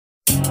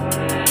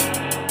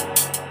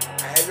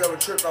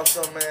trip off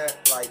something, man.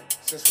 Like,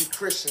 since we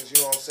Christians, you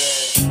know what I'm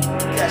saying?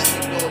 Cats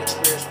keep going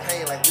experience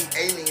pain like we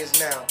aliens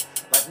now.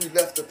 Like we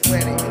left the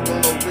planet and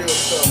don't know real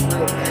stuff,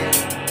 real pain.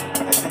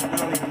 They think we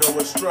don't even know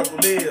what struggle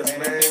is,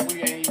 man. We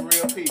ain't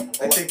real people.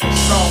 They think it's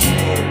soft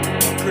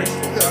man,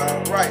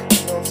 Christians, Right,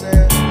 you know what I'm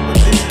saying? but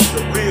this is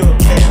the real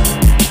tale.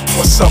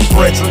 What's up,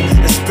 brethren?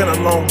 It's been a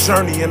long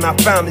journey and I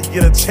finally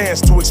get a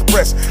chance to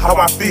express how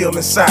I feel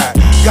inside.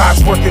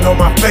 God's working on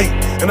my faith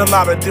in a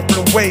lot of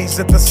different ways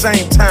at the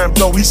same time,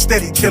 though he's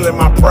steady killing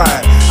my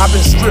pride. I've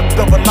been stripped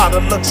of a lot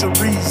of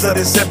luxuries of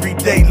this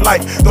everyday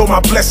life, though my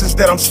blessings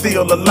that I'm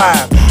still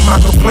alive. My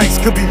complaints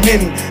could be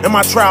many and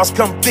my trials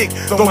come thick,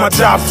 though my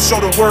job's to show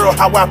the world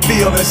how I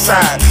feel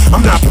inside.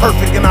 I'm not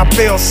perfect and I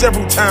failed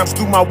several times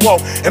through my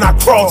walk, and I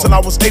crawled till I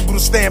was able to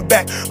stand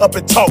back up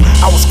and talk.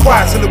 I was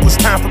quiet till it was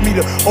time for me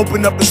to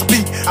open up and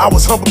speak. I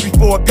was humble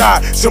before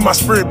God till my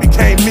spirit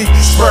became meek.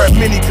 Spared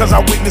many cause I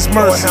witnessed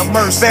mercy.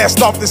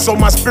 Fast off this so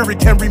my spirit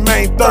can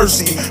remain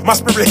thirsty. My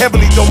spirit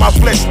heavily though my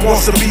flesh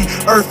wants to be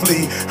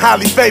earthly.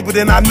 Highly favored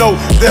and I know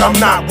that I'm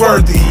not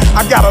worthy.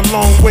 I got a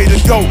long way to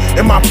go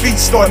and my feet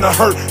starting to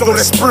hurt, though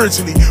that's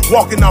spiritually.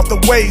 Walking out the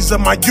ways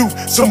of my youth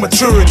to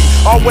maturity.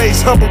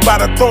 Always humbled by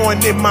the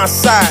thorn in my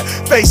side.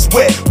 Face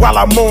wet while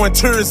I mourn,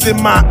 tears in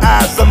my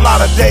eyes. A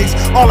lot of days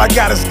all I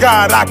got is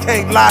God, I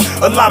can't lie.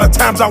 A lot of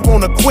times I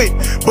wanna quit,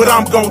 but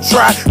I'm gonna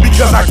try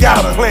because I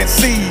gotta plant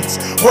seeds,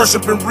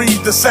 worship and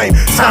read the same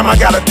time I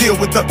gotta deal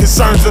with the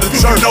concerns of the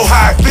church. You know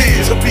how it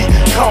feels to be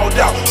called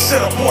out,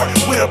 set apart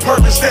with a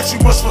purpose that you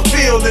must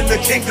fulfill in the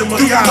kingdom of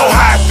God. You know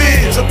how it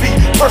feels to be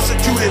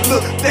persecuted,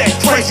 look that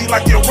crazy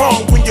like you're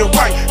wrong when you're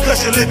right,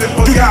 cause you're living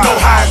for God. You know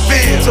how it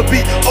feels to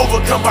be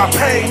overcome by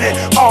pain and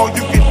all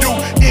you can do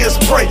is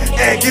pray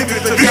and give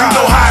it to God. You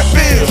know how it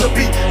feels to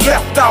be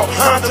left out,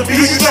 to be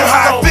you know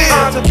how it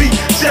feels to be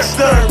just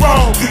done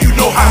wrong. Do you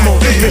know how I'm on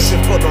a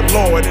mission for the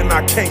Lord and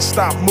I can't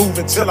stop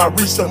moving till I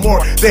reach the more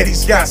that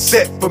he's got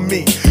set for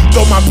me.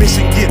 Though my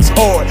mission gets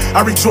hard,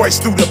 I rejoice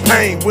through the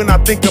pain when I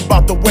think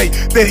about the way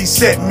that he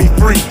set me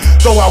free.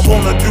 Though I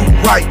wanna do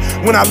right,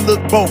 when I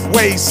look both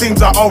ways,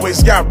 seems I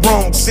always got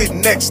wrong sitting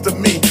next to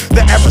me.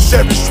 The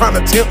adversary's trying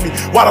to tempt me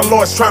while the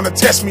Lord's trying to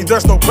test me.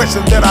 There's no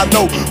question that I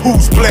know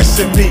who's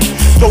blessing me.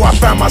 Though I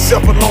find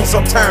myself alone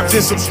sometimes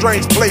in some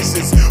strange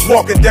places,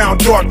 walking down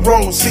dark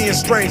roads, seeing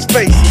strange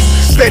faces.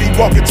 Steady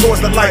walking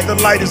towards the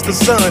light is the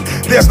sun.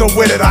 There's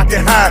nowhere that I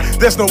can hide,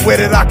 there's nowhere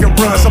that I can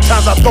run.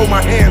 Sometimes I throw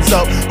my hands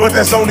up, but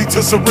that's only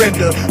to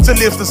surrender. To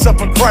live to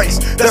suffer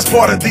Christ, that's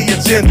part of the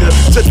agenda.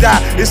 To die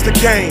is the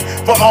gain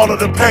for all of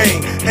the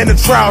pain and the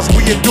trials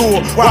we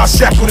endure while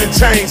shackled in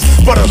chains.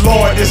 For the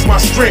Lord is my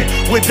strength,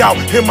 without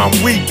him I'm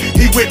weak.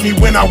 He with me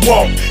when I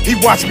walk, he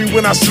watch me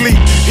when I sleep.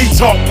 He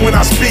talk when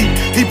I speak,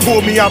 he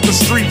pull me out the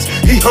streets.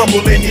 He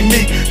humble and he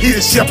meek, he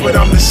the shepherd,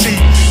 I'm the sheep.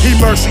 He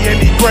mercy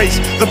and he grace,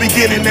 the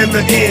beginning and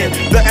the end,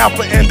 the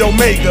Alpha and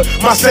Omega,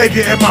 my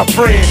Savior and my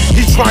friend.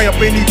 He triumph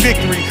and he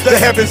victory, the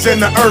heavens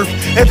and the earth,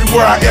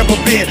 everywhere I ever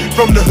been,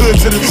 from the hood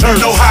to the church.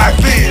 You know how it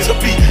feels to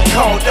be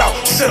called out,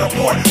 set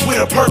apart with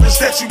a purpose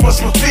that you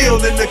must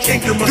fulfill in the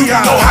kingdom of God. You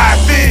know how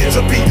it feels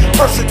to be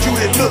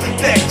persecuted, look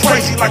that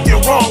crazy like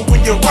you're wrong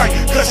when you're right,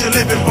 cause you're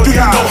living for God.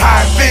 You know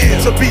how it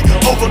feels to be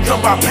overcome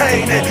by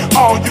pain and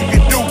all you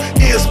can do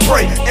is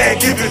pray and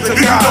give it to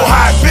God. You know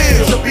how it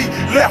feels to be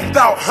left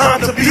out,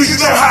 to be you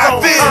know how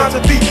it feels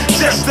to be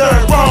just done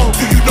wrong.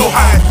 Do you know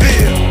how it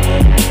feels?